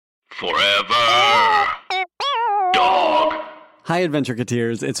Forever. Dog. Hi, Adventure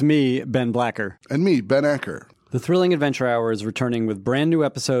Cateers. It's me, Ben Blacker. And me, Ben Acker. The Thrilling Adventure Hour is returning with brand new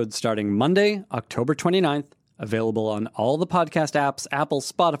episodes starting Monday, October 29th, available on all the podcast apps, Apple,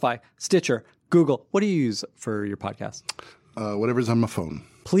 Spotify, Stitcher, Google. What do you use for your podcast? Whatever's on my phone.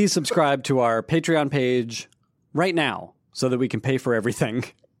 Please subscribe to our Patreon page right now so that we can pay for everything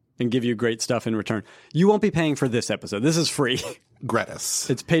and give you great stuff in return. You won't be paying for this episode. This is free. Gratis.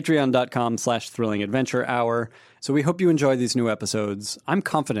 It's patreon.com/thrillingadventurehour. So we hope you enjoy these new episodes. I'm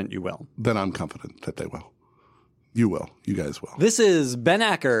confident you will. Then I'm confident that they will. You will. You guys will. This is Ben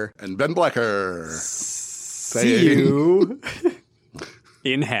Acker. And Ben Blacker. See you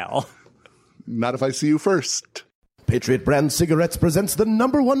in hell. Not if I see you first. Patriot Brand Cigarettes presents the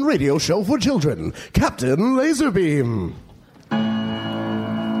 #1 radio show for children, Captain Laserbeam.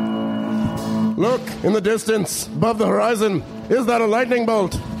 Look, in the distance, above the horizon, is that a lightning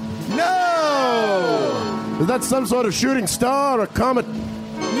bolt? No! Is that some sort of shooting star or comet?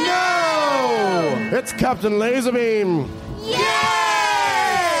 No! It's Captain Laserbeam.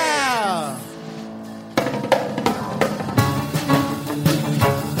 Yeah!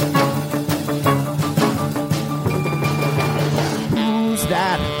 Who's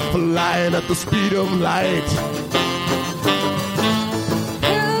that flying at the speed of light?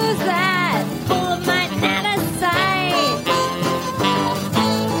 Who's that? Full of might and out of sight.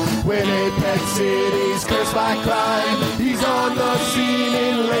 When Apex City's cursed by crime, he's on the scene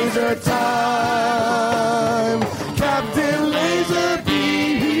in laser time. Captain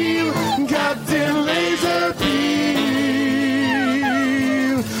Laserbeam, Captain Laserbeam.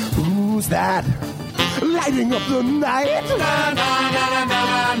 Who's that? Lighting up the night? Na, na, na, na,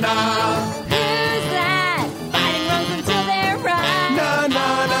 na, na. Who's that? Fighting roads until they're right. Na,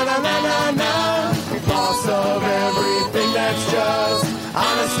 na, na, na, na, na, na. Boss of everything that's just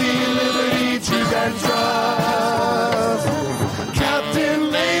honesty, liberty, truth, and trust.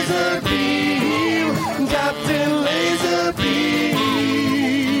 Captain Laserbeam, Captain Laserbeam.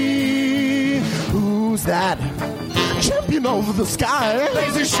 Who's that? Champion over the sky.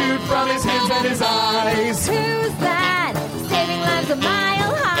 Laser shoot from his hands and his eyes. Who's that? Saving lives a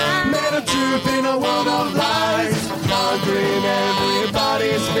mile high. Man of truth in a world of lies. Conquering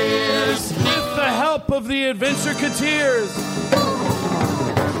everybody's fears. With the help of the Adventure Cateers.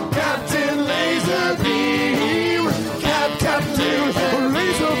 Captain Laserbeam, Captain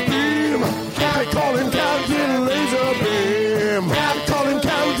Laserbeam. They call him Captain Laserbeam. Call him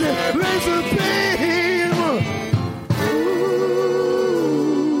Captain Laserbeam.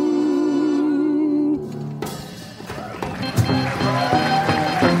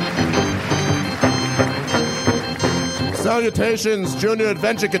 Salutations, Junior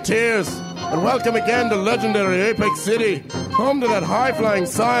Adventure Cateers, and welcome again to legendary Apex City, home to that high-flying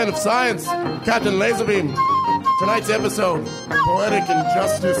scion of science, Captain Laserbeam. Tonight's episode, Poetic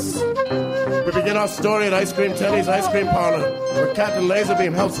Injustice. We begin our story at Ice Cream Teddy's Ice Cream Parlor, where Captain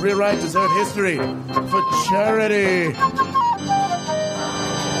Laserbeam helps rewrite dessert history for charity.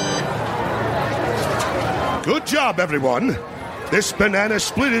 Good job, everyone. This banana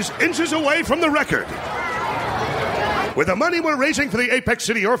split is inches away from the record. With the money we're raising for the Apex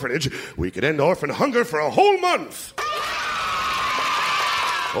City Orphanage, we could end orphan hunger for a whole month.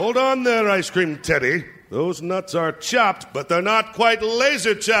 Hold on there, Ice Cream Teddy. Those nuts are chopped, but they're not quite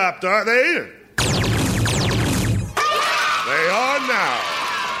laser chopped, are they? They are now.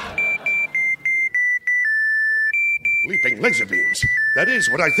 Leaping laser beams. That is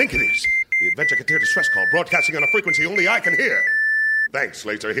what I think it is. The Adventure Cateer distress call broadcasting on a frequency only I can hear. Thanks,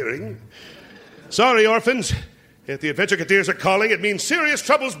 laser hearing. Sorry, orphans. If the Adventure Cateers are calling, it means serious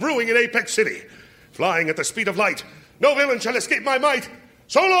troubles brewing in Apex City. Flying at the speed of light. No villain shall escape my might.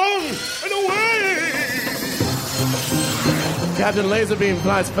 So long and away! Captain Laserbeam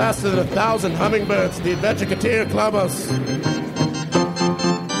flies faster than 1,000 hummingbirds. The Adventure Cateer club us.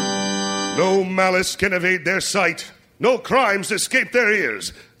 No malice can evade their sight. No crimes escape their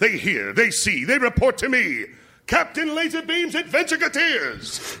ears. They hear, they see, they report to me. Captain Laserbeam's Adventure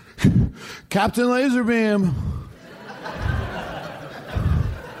Cateers. Captain Laserbeam.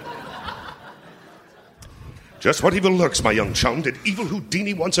 Just what evil lurks, my young chum? Did evil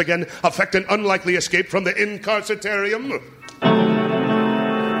Houdini once again affect an unlikely escape from the incarcetarium?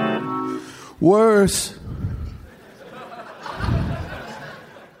 Worse.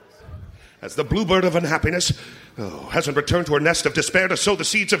 As the bluebird of unhappiness hasn't returned to her nest of despair to sow the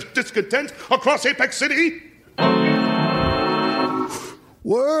seeds of discontent across Apex City?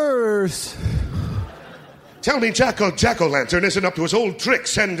 Worse. Tell me Jack-o'-lantern isn't up to his old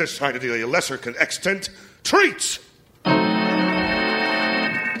tricks and decidedly a lesser extent treats.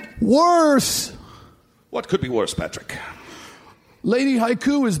 Worse. What could be worse, Patrick? Lady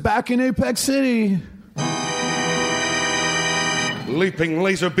Haiku is back in Apex City. Leaping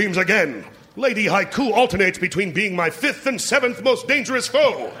laser beams again. Lady Haiku alternates between being my 5th and 7th most dangerous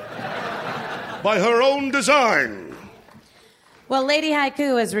foe. By her own design. Well, Lady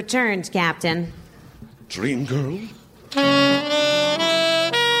Haiku has returned, Captain. Dream Girl?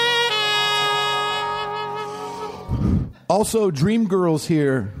 Also, Dream Girl's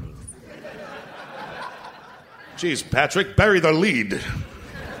here. Geez, Patrick, bury the lead.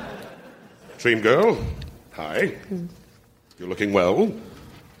 Dream Girl, hi. You're looking well.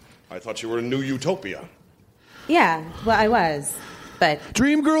 I thought you were in New Utopia. Yeah, well, I was, but...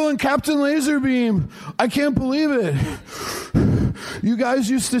 Dream Girl and Captain Laserbeam. I can't believe it. You guys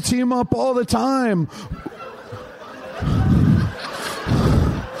used to team up all the time.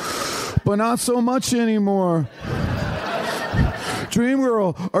 But not so much anymore. Dream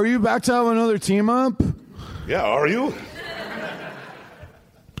Girl, are you back to have another team up? Yeah, are you?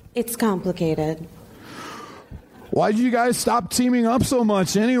 It's complicated. Why'd you guys stop teaming up so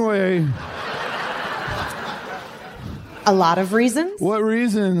much anyway? A lot of reasons? What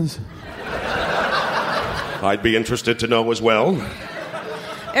reasons? I'd be interested to know as well.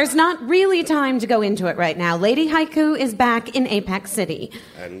 There's not really time to go into it right now. Lady Haiku is back in Apex City.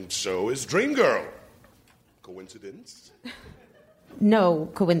 And so is Dream Girl. Coincidence? No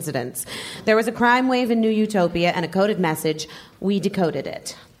coincidence. There was a crime wave in New Utopia and a coded message. We decoded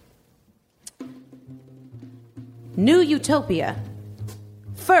it. New Utopia.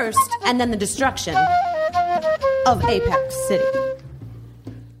 First, and then the destruction of Apex City.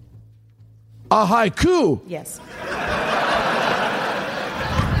 A haiku. Yes.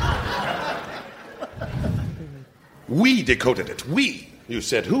 We decoded it. We. You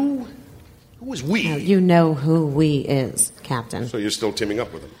said who? Who was we? Now, you know who we is, Captain. So you're still teaming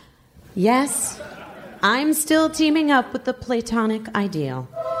up with him? Yes, I'm still teaming up with the Platonic Ideal.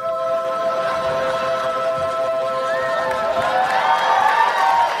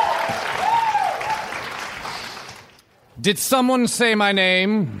 Did someone say my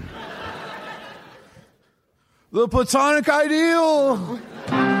name? The Platonic Ideal.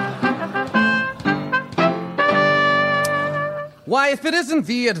 Why, if it isn't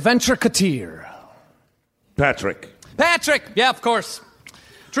the Adventure Katir. Patrick. Patrick! Yeah, of course.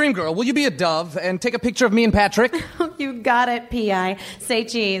 Dream Girl, will you be a dove and take a picture of me and Patrick? You got it, P.I. Say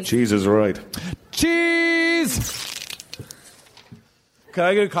cheese. Cheese is right. Cheese! Can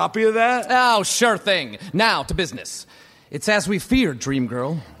I get a copy of that? Oh, sure thing. Now, to business. It's as we feared, Dream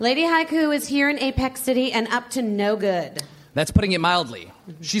Girl. Lady Haiku is here in Apex City and up to no good. That's putting it mildly.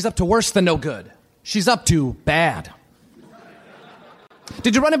 She's up to worse than no good. She's up to bad.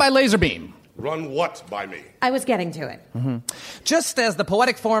 Did you run it by Laserbeam? Run what by me? I was getting to it. Just as the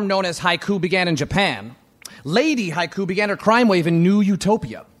poetic form known as haiku began in Japan, Lady Haiku began her crime wave in New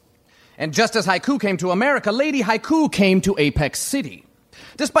Utopia. And just as haiku came to America, Lady Haiku came to Apex City.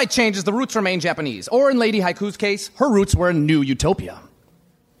 Despite changes, the roots remain Japanese. Or in Lady Haiku's case, her roots were in New Utopia.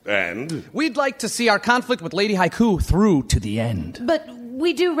 And? We'd like to see our conflict with Lady Haiku through to the end. But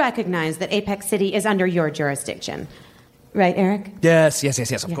we do recognize that Apex City is under your jurisdiction. Right, Eric? Yes,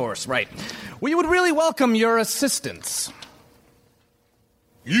 of course, right. We would really welcome your assistance.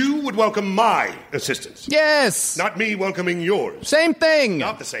 You would welcome my assistance. Yes! Not me welcoming yours. Same thing!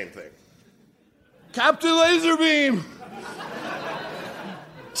 Not the same thing. Captain Laserbeam.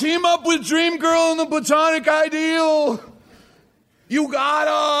 Team up with Dream Girl and the Platonic Ideal. You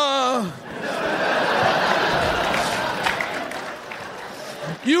gotta.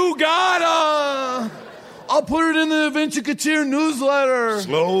 You gotta. I'll put it in the Adventure Katir newsletter.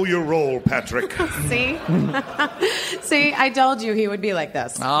 Slow your roll, Patrick. See? See, I told you he would be like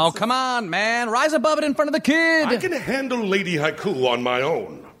this. Oh, come on, man. Rise above it in front of the kid. I can handle Lady Haiku on my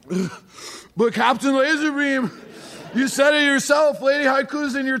own. But Captain Laserbeam, you said it yourself. Lady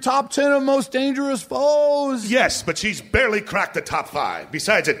Haiku's in your top 10 of most dangerous foes. Yes, but she's barely cracked the top 5.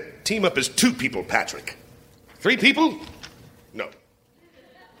 Besides, a team up is 2 people, Patrick. 3 people? No.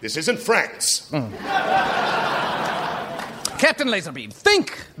 This isn't France. Captain Laserbeam,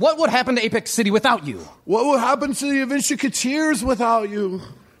 think! What would happen to Apex City without you? What would happen to the Adventure Katirs without you?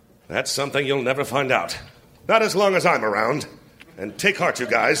 That's something you'll never find out. Not as long as I'm around. And take heart, you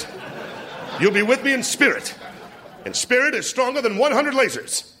guys. You'll be with me in spirit. And spirit is stronger than 100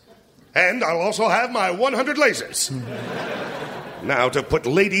 lasers. And I'll also have my 100 lasers. Now to put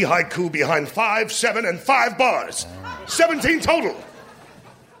Lady Haiku behind 5, 7, and 5 bars. 17 total.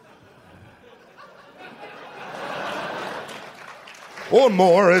 Or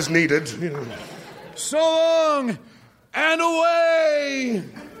more as needed. So long and away.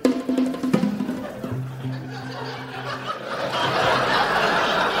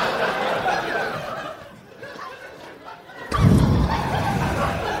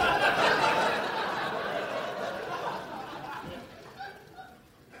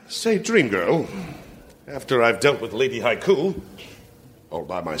 Say, Dream Girl, after I've dealt with Lady Haiku, all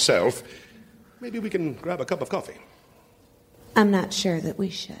by myself, maybe we can grab a cup of coffee. I'm not sure that we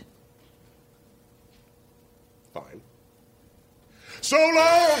should. Fine. So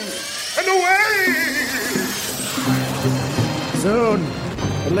long and away! Soon,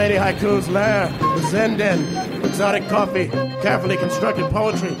 in Lady Haiku's lair, the Zen Den, exotic coffee, carefully constructed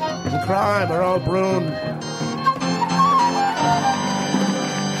poetry, and crime are all brewed.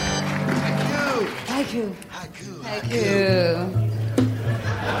 Haiku. Haiku.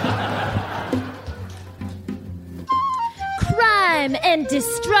 Crime and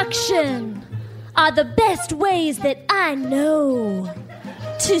destruction are the best ways that I know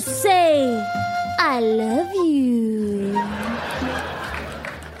to say I love you.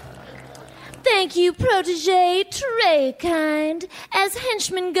 Thank you, protege Trey Kind. As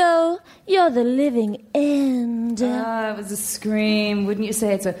henchmen go, you're the living end. It was a scream. Wouldn't you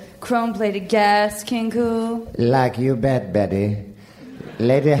say it's a chrome-plated gas, Kinku? Like you bet, Betty.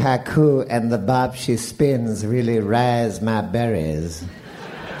 Lady Haiku and the bob she spins really rise my berries.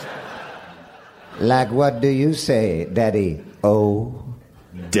 Like what do you say, Daddy O?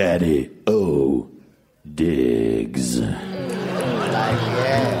 Daddy O digs. Like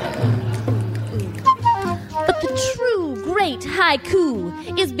yeah. But the true great haiku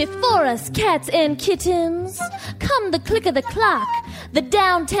is before us, cats and kittens. Come the click of the clock, the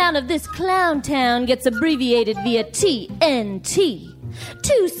downtown of this clown town gets abbreviated via TNT.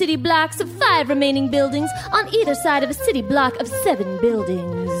 2 city blocks of 5 remaining buildings on either side of a city block of 7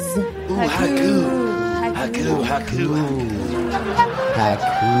 buildings. Ooh, haiku. Haiku, haiku,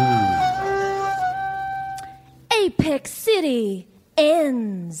 Haiku. Apex City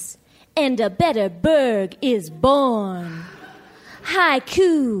ends, and a better burg is born.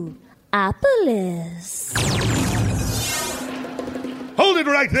 Haiku-opolis. Hold it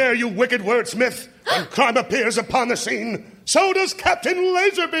right there, you wicked wordsmith! When crime appears upon the scene, so does Captain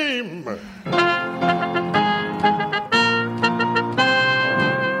Laserbeam!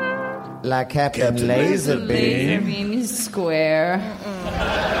 Like Captain Laserbeam. Laserbeam is square.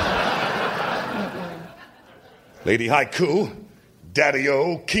 Lady Haiku,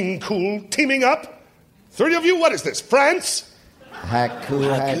 Daddy-O, King Cool, teaming up? 3 of you, what is this, France? Haiku,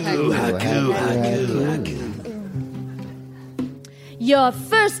 haiku, haiku, haiku. Your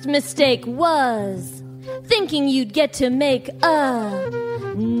first mistake was thinking you'd get to make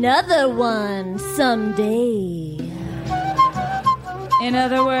another one someday. In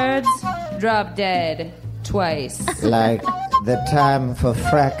other words, drop dead twice. Like the time for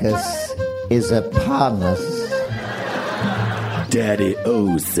fracas is upon us. Daddy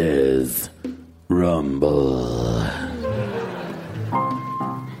O says, rumble.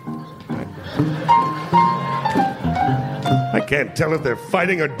 I can't tell if they're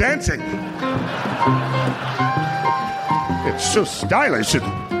fighting or dancing. It's so stylish.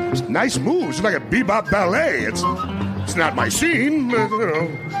 It's nice moves. It's like a bebop ballet. It's not my scene. But, you know,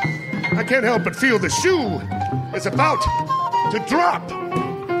 I can't help but feel the shoe is about to drop.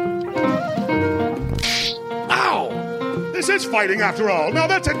 Ow! This is fighting after all. Now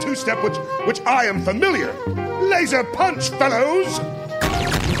that's a 2-step which I am familiar. Laser punch, fellows!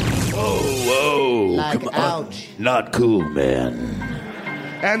 Whoa, Like, come ouch. on. Not cool, man.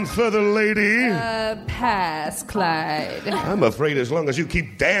 And for the lady... Pass, Clyde. I'm afraid as long as you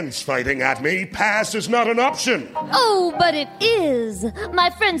keep dance fighting at me, pass is not an option. Oh, but it is.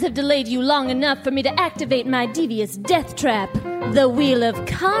 My friends have delayed you long enough for me to activate my devious death trap, the Wheel of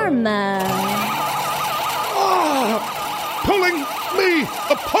Karma. Pulling me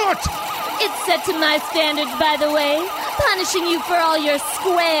apart! It's set to my standards, by the way, punishing you for all your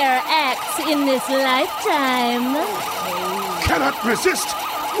square acts in this lifetime. Cannot resist!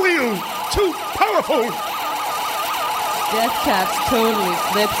 Wheel too powerful! Death Trap's totally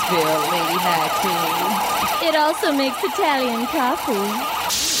Flipsville, Lady Haiku. It also makes Italian coffee.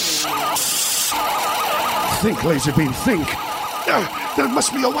 Think, Laserbeam, think. There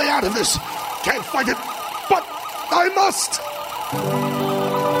must be a way out of this. Can't fight it, but I must!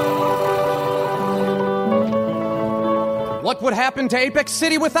 What would happen to Apex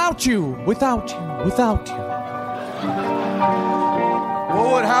City without you? Without you, without you.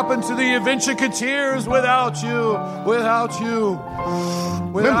 What would happen to the Adventureketeers without you? Without you.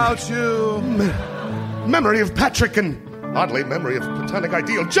 Without you. Memory of Patrick and oddly memory of platonic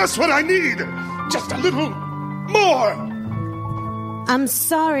ideal. Just what I need! Just a little more! I'm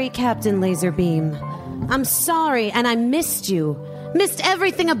sorry, Captain Laserbeam. I'm sorry, and I missed you. Missed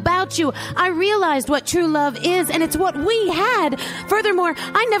everything about you. I realized what true love is, and it's what we had. Furthermore,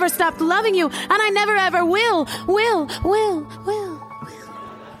 I never stopped loving you, and I never ever will.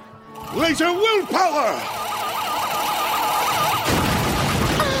 Laser willpower!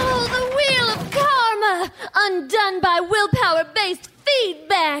 Oh, the wheel of karma! Undone by willpower-based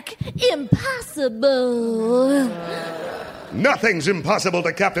feedback! Impossible! Nothing's impossible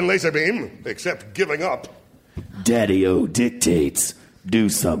to Captain Laserbeam, except giving up. Daddy-O dictates. Do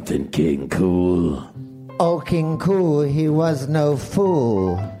something, King Cool. Oh, King Cool, he was no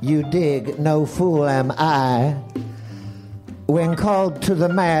fool. You dig, no fool am I. When called to the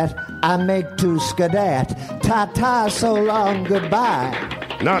mat, I make to skedat. Ta-ta, so long, goodbye.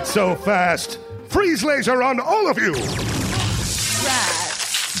 Not so fast. Freeze laser on all of you!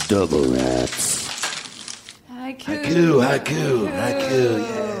 Rats. Double rats. Haiku. Haiku,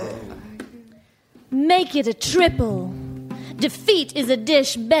 yeah. Make it a triple. Defeat is a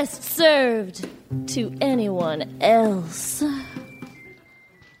dish best served to anyone else.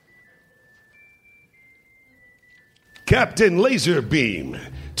 Captain Laserbeam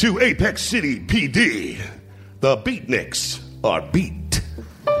to Apex City PD. The Beatniks are beat.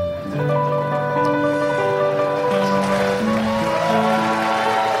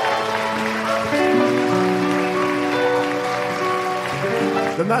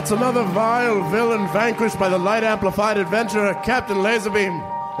 Then that's another vile villain vanquished by the light-amplified adventurer, Captain Laserbeam.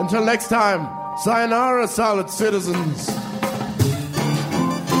 Until next time, sayonara, solid citizens.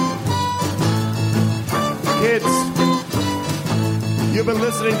 Kids, you've been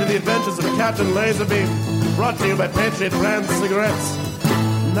listening to the adventures of Captain Laserbeam, brought to you by Patriot Brand Cigarettes.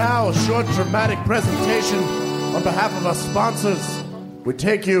 Now, a short dramatic presentation on behalf of our sponsors. We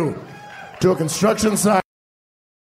take you to a construction site.